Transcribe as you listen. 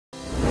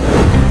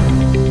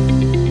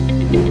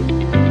In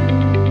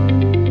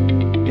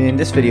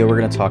this video, we're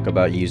going to talk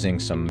about using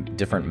some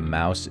different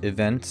mouse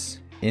events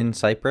in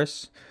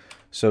Cypress.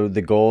 So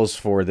the goals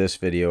for this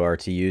video are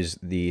to use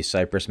the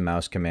Cypress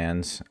Mouse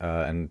Commands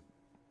and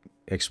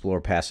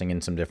explore passing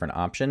in some different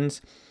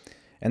options.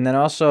 And then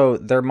also,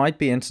 there might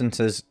be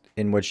instances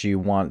in which you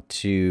want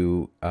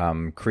to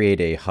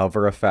create a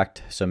hover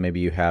effect. So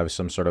maybe you have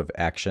some sort of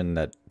action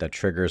that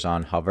triggers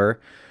on hover.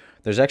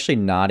 There's actually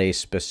not a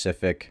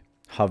specific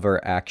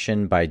hover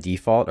action by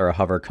default or a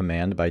hover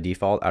command by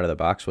default out of the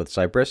box with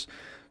Cypress.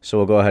 So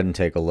we'll go ahead and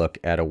take a look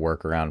at a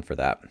workaround for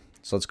that.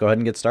 So let's go ahead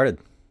and get started.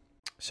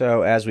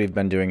 So as we've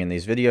been doing in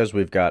these videos,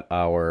 we've got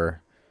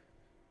our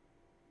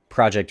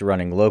project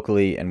running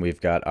locally, and we've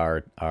got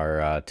our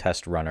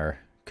test runner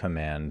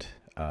command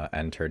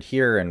entered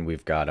here, and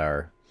we've got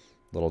our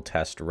little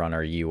test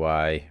runner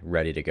UI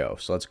ready to go.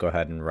 So let's go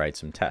ahead and write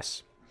some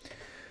tests.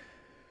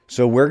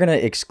 So we're going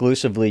to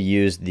exclusively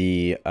use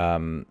the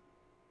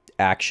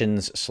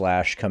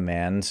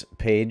actions/commands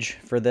page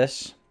for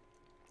this.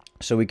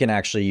 So we can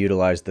actually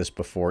utilize this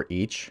before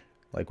each,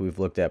 like we've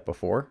looked at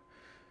before.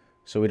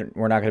 So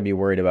we're not going to be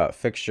worried about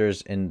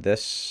fixtures in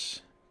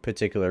this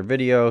particular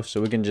video. So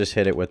we can just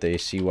hit it with a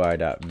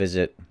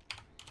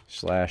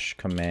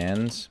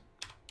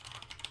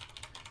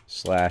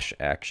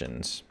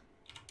cy.visit/commands/actions.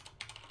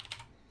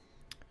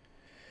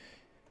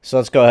 So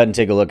let's go ahead and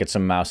take a look at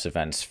some mouse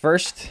events.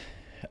 First,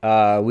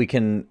 we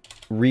can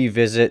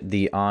revisit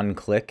the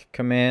onClick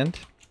command.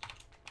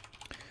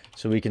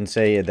 So we can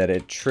say that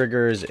it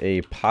triggers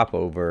a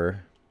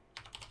popover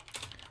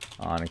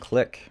on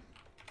click.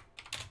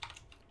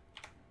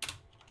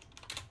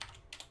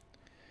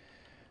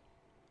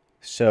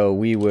 So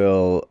we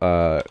will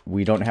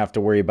we don't have to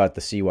worry about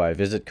the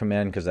cy.visit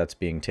command because that's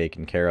being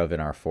taken care of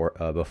in our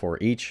before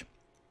each.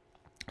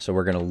 So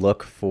we're going to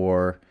look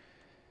for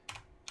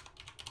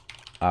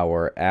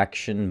our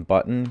action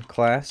button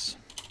class,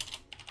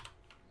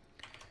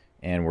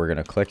 and we're going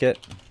to click it.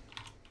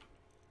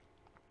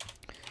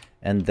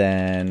 And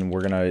then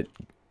we're going to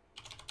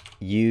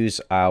use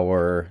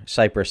our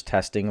Cypress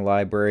Testing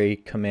library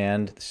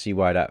command,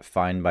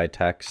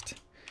 cy.findByText,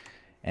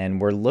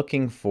 and we're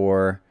looking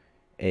for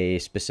a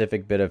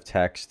specific bit of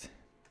text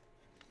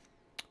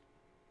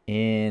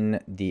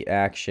in the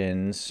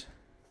actions.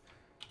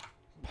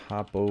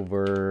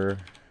 Popover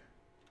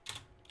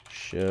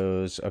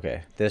shows,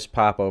 okay, this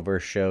popover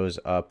shows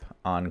up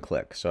on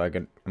click. So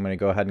I'm going to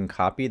go ahead and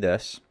copy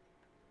this,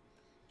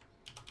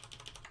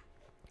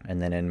 and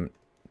then in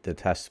the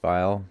test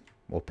file,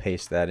 we'll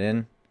paste that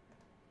in,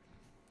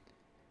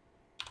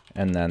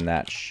 and then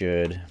that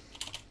should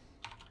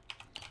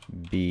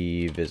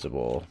be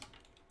visible.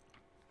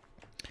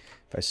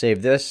 If I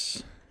save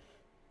this,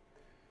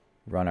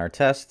 run our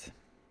test,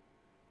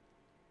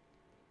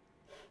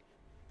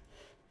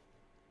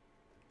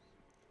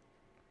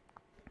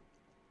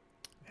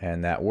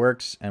 and that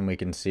works, and we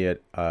can see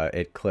it,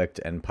 it clicked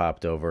and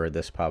popped over.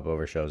 This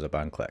popover shows up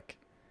on click.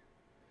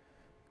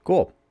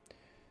 Cool.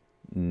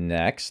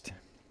 Next,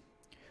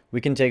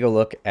 we can take a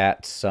look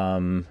at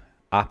some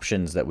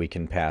options that we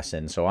can pass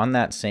in. So on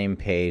that same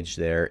page,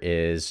 there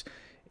is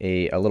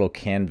a little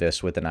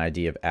canvas with an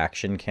ID of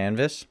action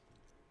canvas.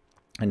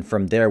 And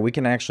from there, we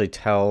can actually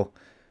tell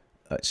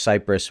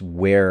Cypress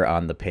where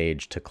on the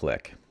page to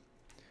click.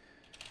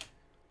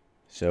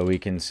 So we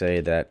can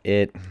say that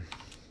it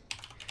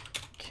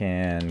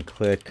can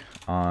click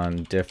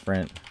on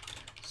different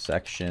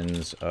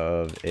sections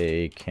of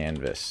a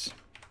canvas.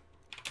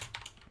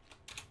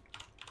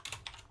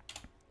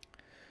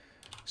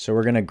 So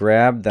we're going to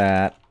grab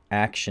that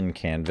action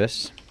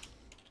canvas,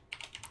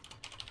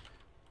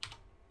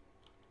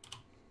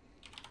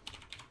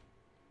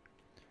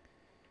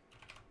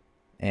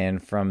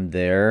 and from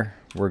there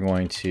we're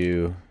going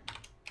to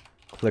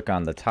click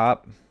on the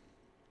top.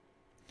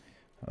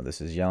 Oh, this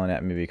is yelling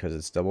at me because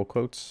it's double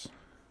quotes.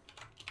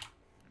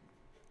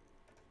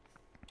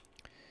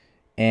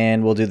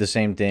 And we'll do the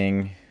same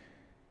thing,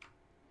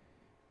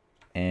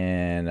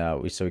 and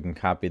so we can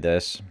copy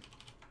this.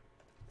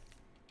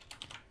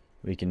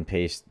 We can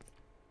paste,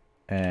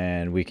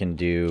 and we can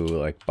do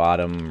like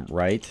bottom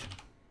right.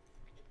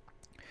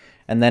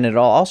 And then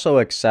it'll also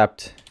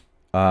accept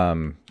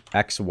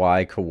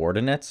XY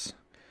coordinates.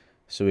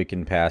 So we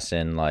can pass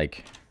in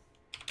like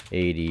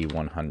 80,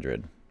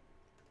 100.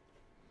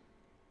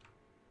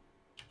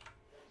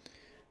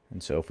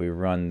 And so if we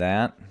run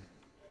that,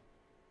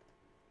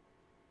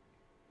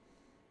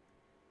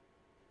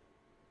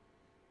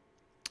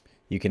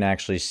 you can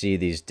actually see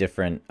these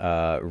different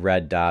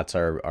red dots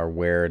are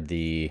where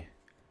the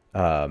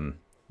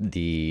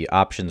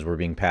options were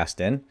being passed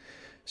in.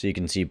 So you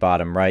can see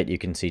bottom right, you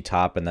can see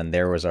top, and then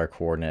there was our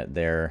coordinate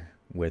there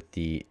with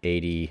the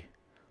 80,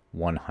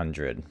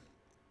 100.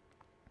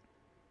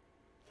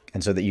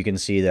 And so that you can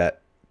see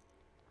that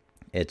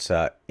it's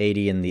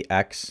 80 in the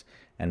X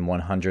and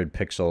 100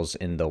 pixels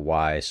in the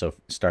Y. So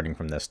starting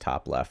from this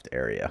top left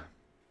area.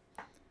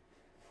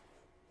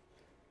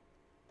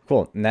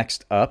 Cool.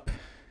 Next up,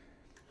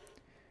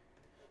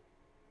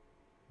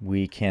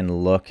 we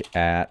can look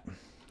at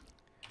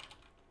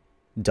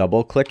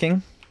double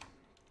clicking.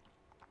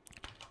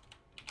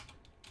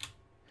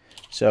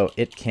 So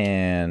it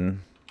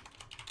can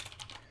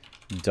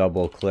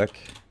double click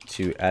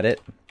to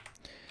edit.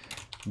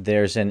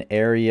 There's an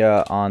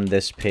area on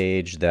this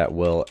page that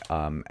will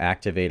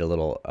activate a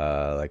little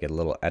like a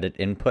little edit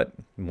input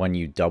when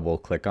you double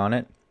click on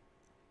it.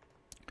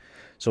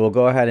 So we'll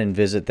go ahead and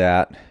visit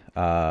that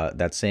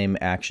that same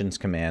actions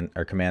command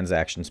or commands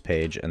actions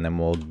page, and then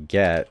we'll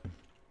get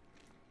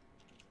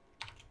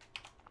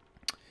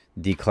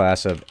the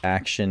class of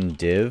action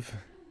div.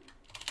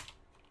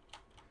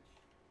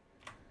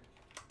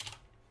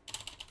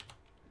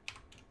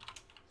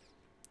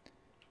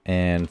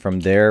 And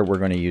from there, we're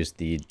going to use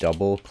the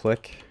double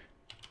click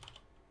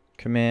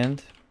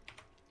command.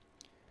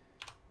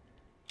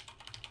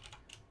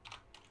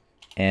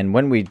 And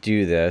when we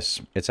do this,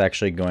 it's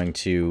actually going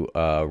to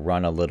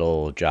run a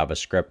little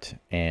JavaScript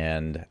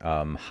and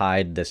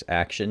hide this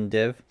action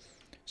div.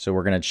 So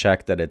we're going to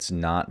check that it's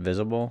not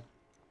visible.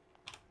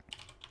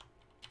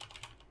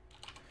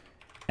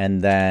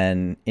 And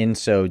then in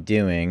so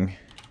doing,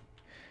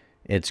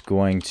 it's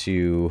going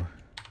to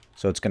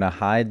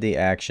hide the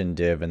action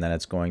div, and then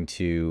it's going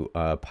to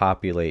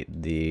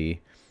populate the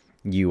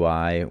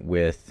UI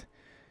with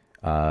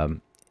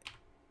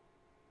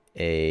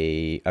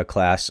a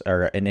class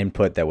or an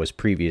input that was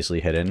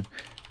previously hidden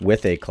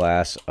with a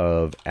class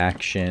of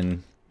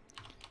action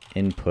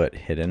input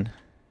hidden.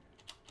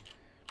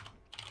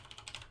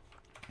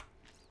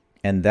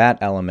 And that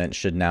element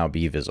should now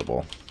be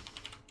visible.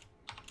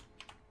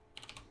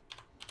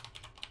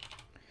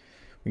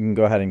 We can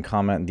go ahead and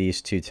comment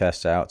these two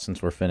tests out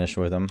since we're finished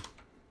with them.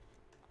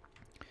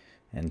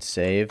 And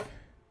save.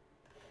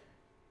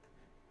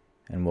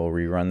 And we'll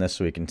rerun this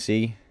so we can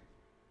see.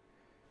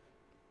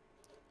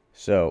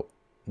 So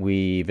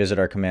we visit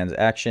our commands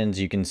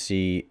actions. You can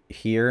see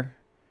here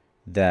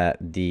that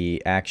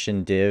the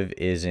action div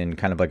is in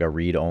kind of like a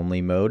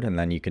read-only mode, and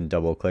then you can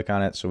double click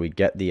on it. So we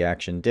get the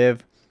action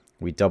div,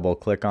 we double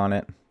click on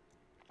it,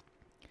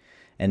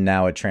 and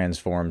now it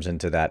transforms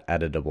into that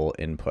editable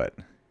input.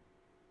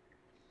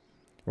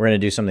 We're going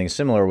to do something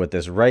similar with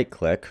this right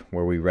click,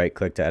 where we right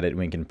click to edit.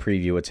 We can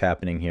preview what's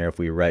happening here. If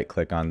we right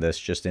click on this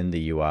just in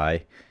the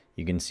UI,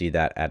 you can see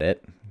that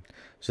edit.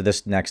 So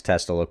this next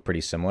test will look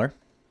pretty similar.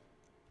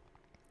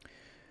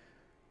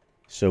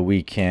 So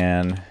we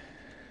can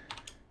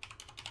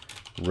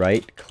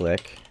right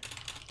click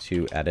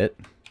to edit.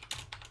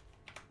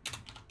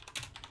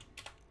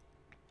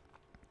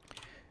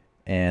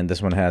 And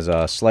this one has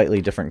a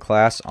slightly different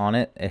class on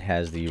it. It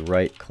has the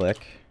right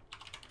click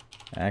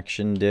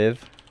action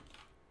div.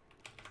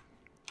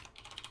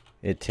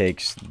 It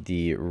takes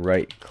the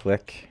right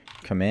click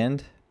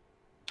command,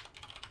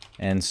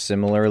 and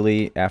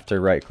similarly,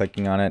 after right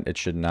clicking on it, it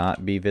should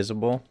not be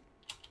visible.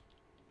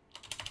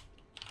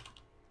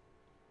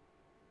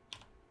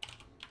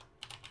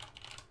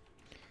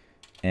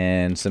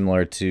 And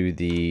similar to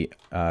the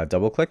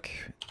double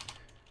click,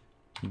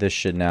 this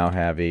should now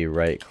have a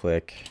right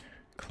click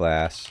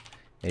class,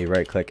 a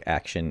right click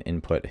action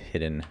input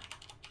hidden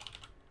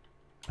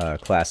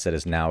class that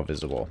is now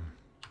visible.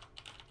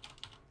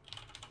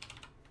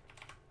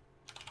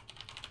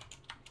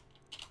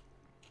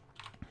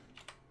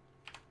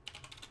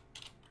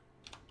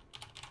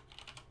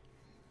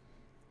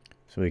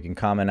 So we can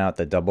comment out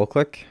the double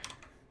click,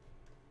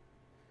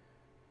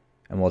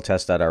 and we'll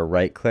test out our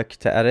right click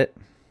to edit.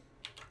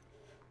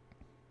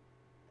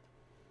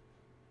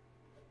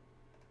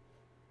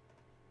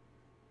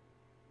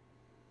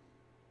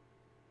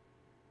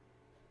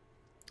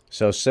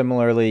 So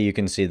similarly, you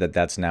can see that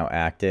that's now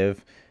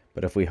active,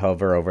 but if we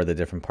hover over the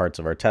different parts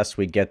of our test,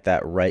 we get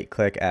that right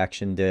click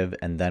action div,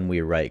 and then we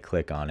right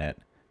click on it.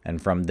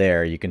 And from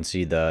there, you can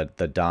see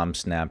the DOM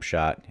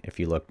snapshot if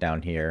you look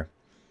down here.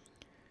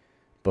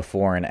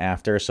 Before and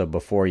after. So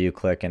before you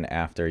click and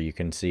after, you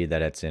can see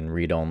that it's in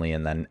read only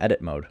and then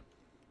edit mode.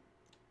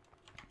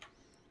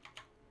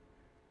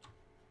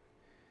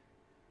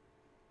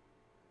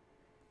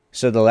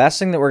 So the last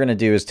thing that we're going to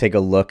do is take a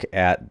look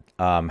at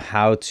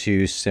how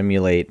to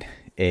simulate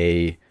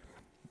a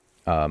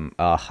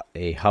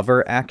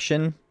hover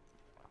action.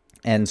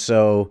 And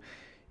so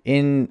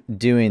in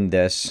doing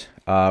this,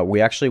 we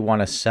actually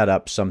want to set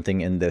up something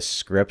in this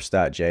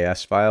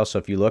scripts.js file. So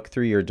if you look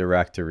through your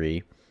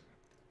directory,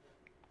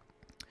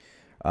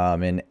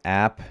 in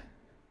app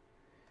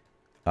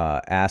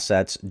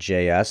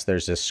assets.js,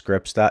 there's this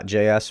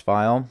scripts.js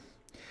file,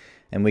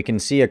 and we can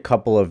see a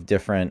couple of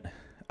different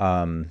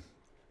bits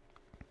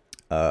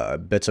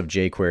of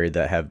jQuery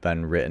that have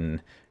been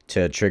written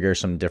to trigger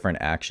some different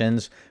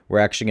actions. We're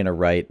actually going to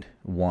write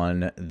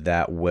one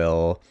that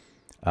will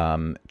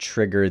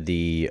trigger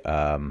the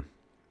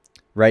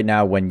right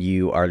now when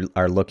you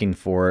are looking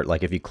for,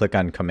 like if you click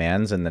on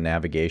commands in the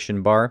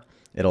navigation bar,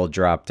 it'll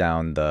drop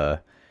down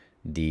the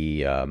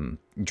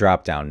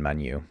drop down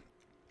menu.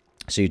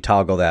 So you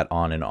toggle that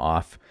on and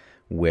off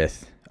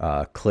with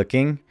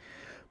clicking,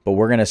 but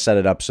we're going to set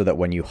it up so that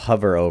when you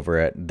hover over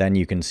it, then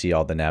you can see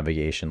all the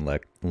navigation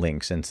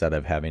links instead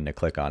of having to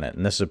click on it.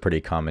 And this is a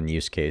pretty common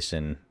use case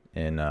in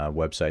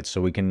websites. So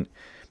we can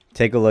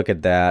take a look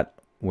at that.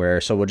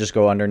 So we'll just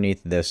go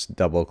underneath this,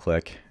 double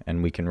click,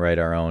 and we can write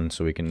our own.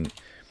 So we can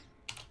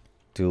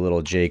do a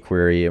little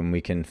jQuery and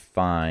we can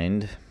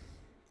find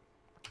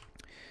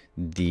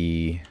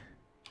the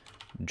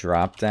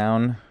drop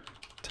down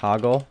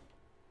toggle,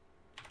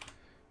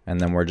 and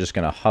then we're just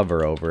going to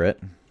hover over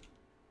it.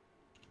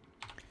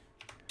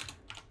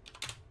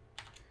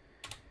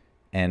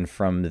 And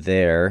from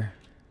there,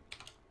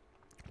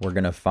 we're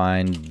going to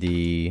find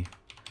the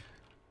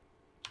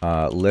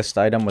list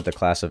item with the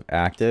class of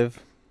active.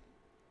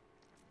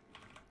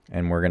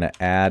 And we're going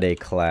to add a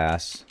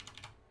class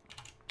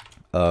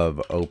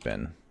of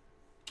open.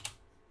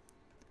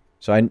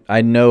 So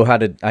I know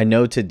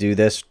to do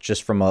this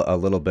just from a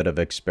little bit of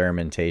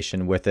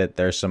experimentation with it.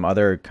 There's some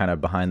other kind of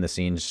behind the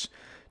scenes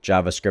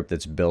JavaScript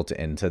that's built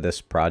into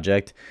this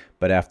project,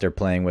 but after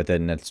playing with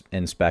it and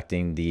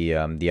inspecting the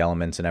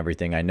elements and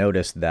everything, I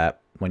noticed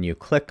that when you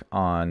click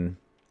on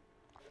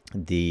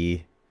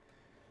the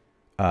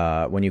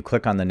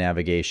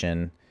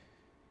navigation,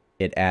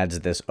 it adds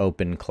this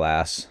open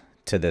class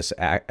to this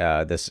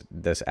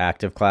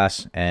active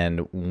class,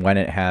 and when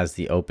it has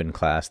the open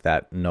class,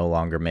 that no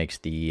longer makes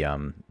the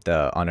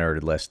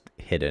unordered list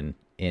hidden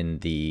in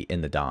the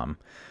DOM.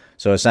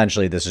 So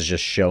essentially, this is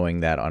just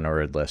showing that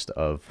unordered list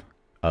of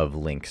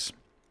links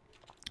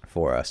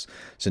for us.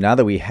 So now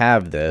that we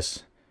have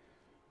this,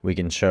 we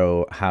can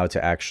show how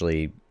to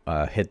actually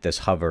hit this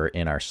hover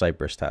in our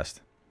Cypress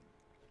test.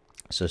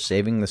 So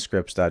saving the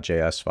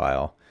scripts.js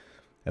file,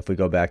 if we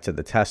go back to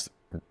the test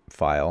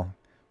file,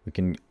 we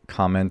can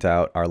comment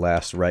out our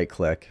last right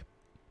click.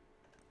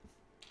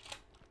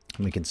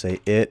 And we can say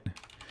it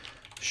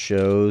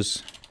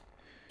shows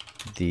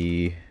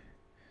the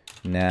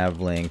nav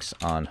links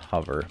on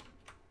hover.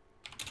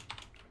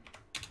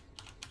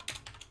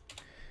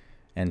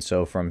 And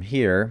so from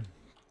here,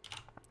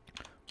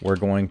 we're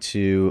going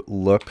to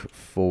look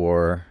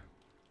for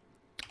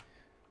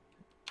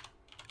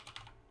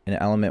an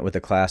element with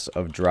a class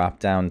of drop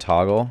down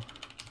toggle.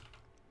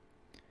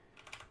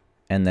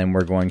 And then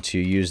we're going to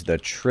use the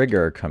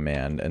trigger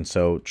command. And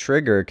so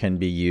trigger can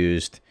be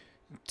used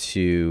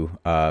to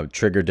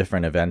trigger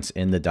different events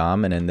in the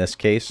DOM. And in this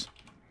case,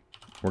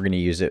 we're going to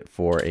use it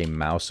for a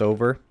mouse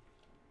over.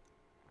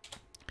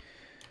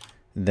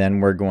 Then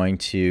we're going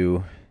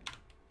to,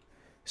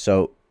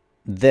 so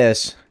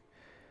this,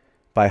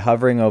 by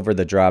hovering over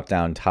the drop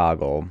down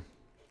toggle,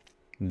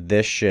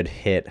 this should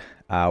hit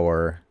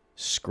our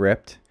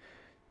script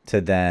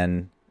to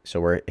then, so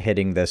we're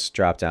hitting this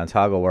drop down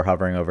toggle, we're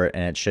hovering over it,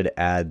 and it should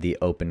add the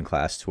open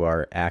class to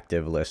our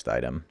active list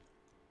item.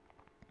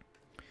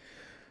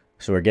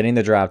 So we're getting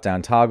the drop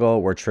down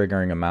toggle, we're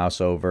triggering a mouse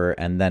over,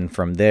 and then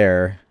from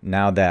there,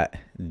 now that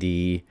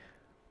the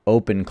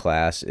open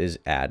class is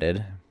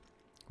added,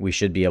 we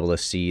should be able to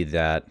see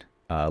that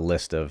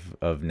list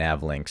of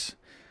nav links.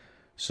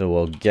 So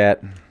we'll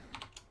get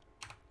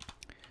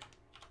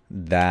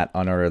that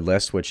unordered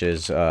list, which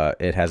is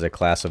it has a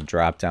class of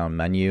drop down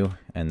menu,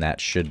 and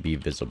that should be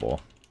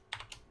visible.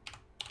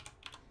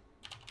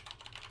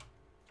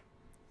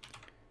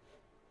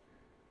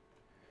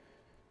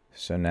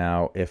 So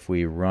now if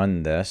we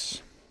run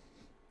this,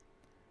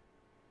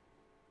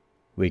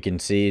 we can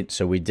see,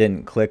 so we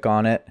didn't click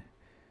on it,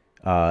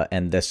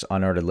 and this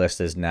unordered list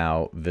is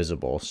now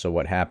visible. So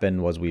what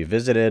happened was we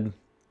visited,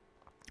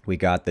 we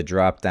got the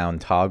drop down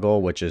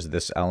toggle, which is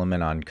this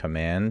element on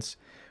commands.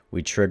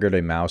 We triggered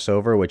a mouse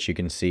over, which you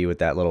can see with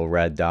that little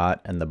red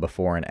dot and the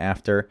before and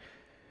after.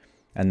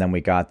 And then we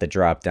got the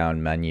drop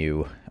down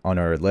menu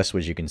unordered list,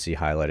 which you can see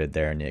highlighted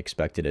there, and you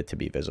expected it to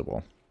be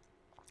visible.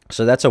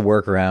 So that's a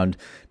workaround.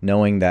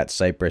 Knowing that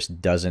Cypress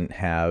doesn't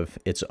have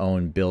its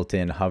own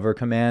built-in hover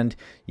command,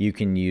 you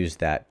can use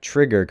that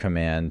trigger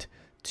command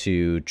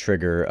to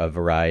trigger a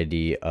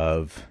variety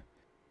of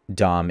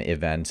DOM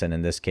events. And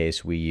in this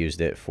case, we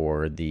used it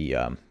for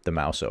the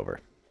mouse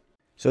over.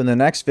 So in the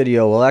next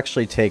video, we'll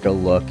actually take a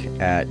look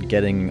at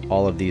getting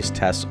all of these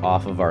tests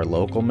off of our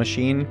local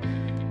machine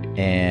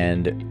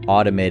and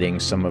automating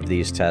some of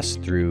these tests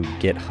through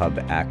GitHub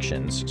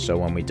Actions. So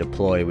when we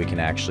deploy, we can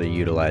actually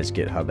utilize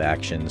GitHub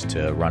Actions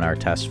to run our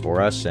tests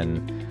for us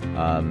and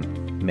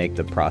make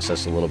the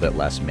process a little bit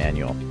less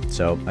manual.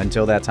 So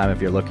until that time, if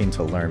you're looking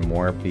to learn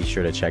more, be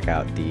sure to check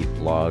out the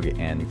blog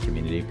and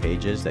community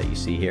pages that you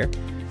see here.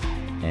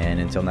 And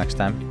until next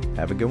time,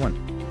 have a good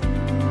one.